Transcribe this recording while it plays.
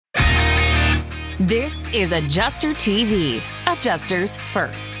This is Adjuster TV, Adjusters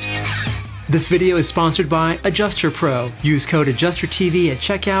First. This video is sponsored by AdjusterPro. Use code AdjusterTV at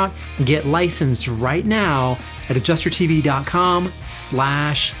checkout and get licensed right now at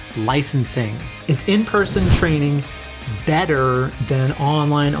adjustertv.com/licensing. Is in-person training better than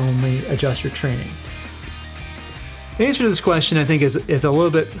online-only adjuster training? The answer to this question, I think, is a little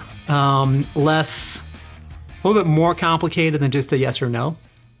bit more complicated than just a yes or no.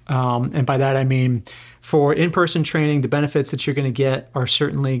 And by that I mean, for in-person training, the benefits that you're going to get are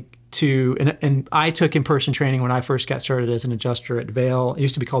certainly and I took in-person training when I first got started as an adjuster at Vail. It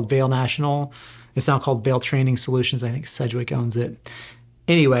used to be called Vail National. It's now called Vail Training Solutions. I think Sedgwick owns it.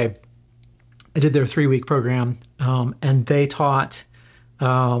 Anyway, I did their 3-week program, and they taught a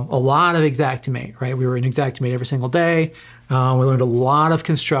lot of xactimate, right? We were in xactimate every single day. We learned a lot of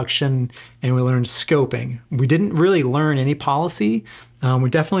construction, and we learned scoping. We didn't really learn any policy. We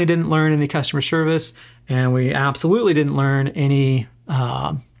definitely didn't learn any customer service, and we absolutely didn't learn any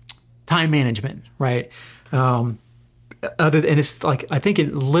time management, right? And it's like, I think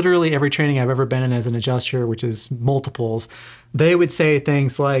in literally every training I've ever been in as an adjuster, which is multiples, they would say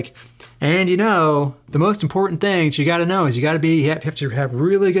things like, and you know, the most important things you got to know is you have to have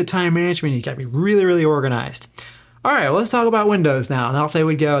really good time management. You got to be really, really organized. All right, well, let's talk about Windows now. And off they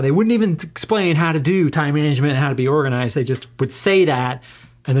would go. They wouldn't even explain how to do time management and how to be organized. They just would say that,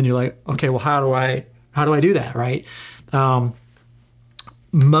 and then you're like, okay, well, how do I do that, right?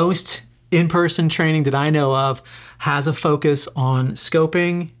 Most in-person training that I know of has a focus on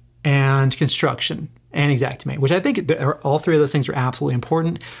scoping and construction and xactimate, which I think all three of those things are absolutely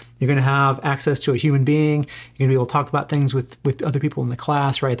important. You're going to have access to a human being. You're going to be able to talk about things with other people in the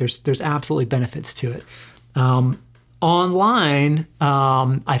class, right? There's absolutely benefits to it. Online,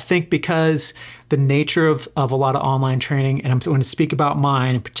 I think because the nature of a lot of online training, and I'm going to speak about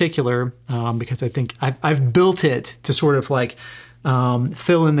mine in particular, because I think I've built it to sort of like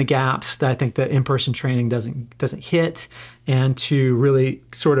fill in the gaps that I think that in-person training doesn't hit, and to really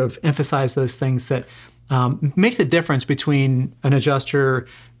sort of emphasize those things that make the difference between an adjuster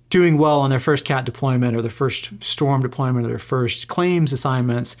doing well on their first CAT deployment or their first storm deployment or their first claims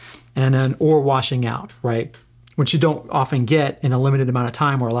assignments, or washing out, right? Which you don't often get in a limited amount of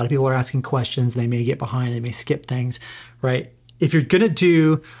time, where a lot of people are asking questions, they may get behind, they may skip things, right? If you're gonna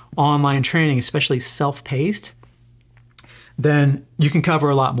do online training, especially self-paced, then you can cover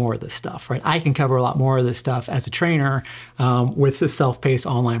a lot more of this stuff, right? I can cover a lot more of this stuff as a trainer with the self-paced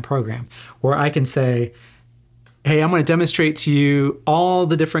online program, where I can say, hey, I'm going to demonstrate to you all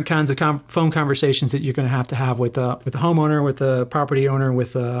the different kinds of phone conversations that you're going to have with the homeowner, with the property owner,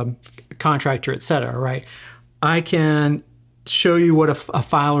 with a contractor, et cetera, right? I can show you what a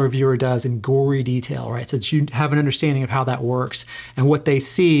file reviewer does in gory detail, right? So that you have an understanding of how that works and what they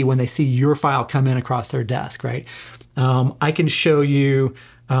see when they see your file come in across their desk, right? I can show you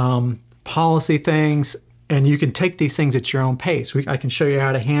policy things, and you can take these things at your own pace. I can show you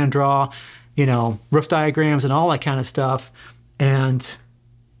how to hand draw, roof diagrams and all that kind of stuff. And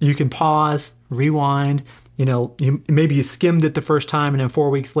you can pause, rewind, maybe you skimmed it the first time, and then 4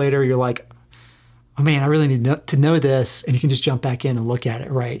 weeks later, you're like, oh man, I really need to know this. And you can just jump back in and look at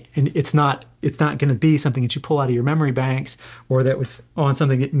it, right? And it's not going to be something that you pull out of your memory banks, or that was on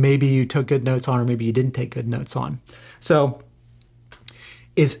something that maybe you took good notes on, or maybe you didn't take good notes on. So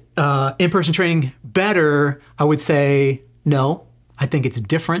is in-person training better? I would say no. I think it's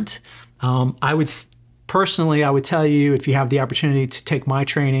different. I would tell you, if you have the opportunity to take my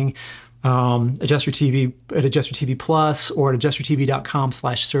training, Adjuster TV at Adjuster TV Plus or at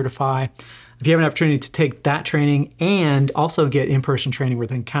adjustertv.com/certify. If you have an opportunity to take that training and also get in-person training, where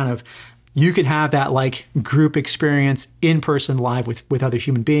then kind of you can have that like group experience in person live with other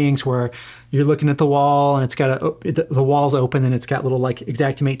human beings, where you're looking at the wall and it's got the wall's open and it's got little like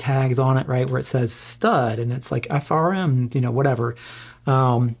xactimate tags on it, right, where it says stud and it's like FRM, whatever.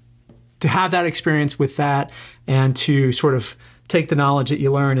 To have that experience with that, and to sort of take the knowledge that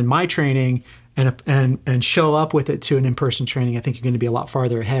you learn in my training and show up with it to an in-person training, I think you're going to be a lot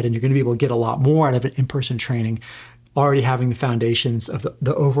farther ahead, and you're going to be able to get a lot more out of an in-person training, already having the foundations of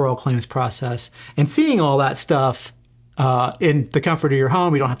the overall claims process and seeing all that stuff in the comfort of your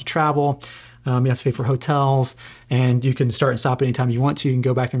home. You don't have to travel. You have to pay for hotels, and you can start and stop anytime you want to. You can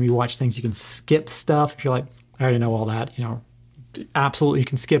go back and rewatch things. You can skip stuff if you're like, I already know all that. Absolutely, you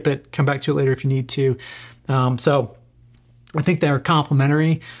can skip it. Come back to it later if you need to. So I think they're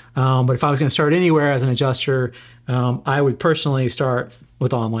complementary, but if I was going to start anywhere as an adjuster, I would personally start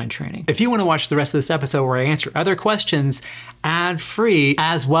with online training. If you want to watch the rest of this episode where I answer other questions ad-free,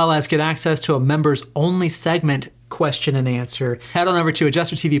 as well as get access to a members only segment question and answer, head on over to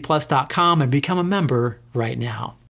AdjusterTVPlus.com and become a member right now.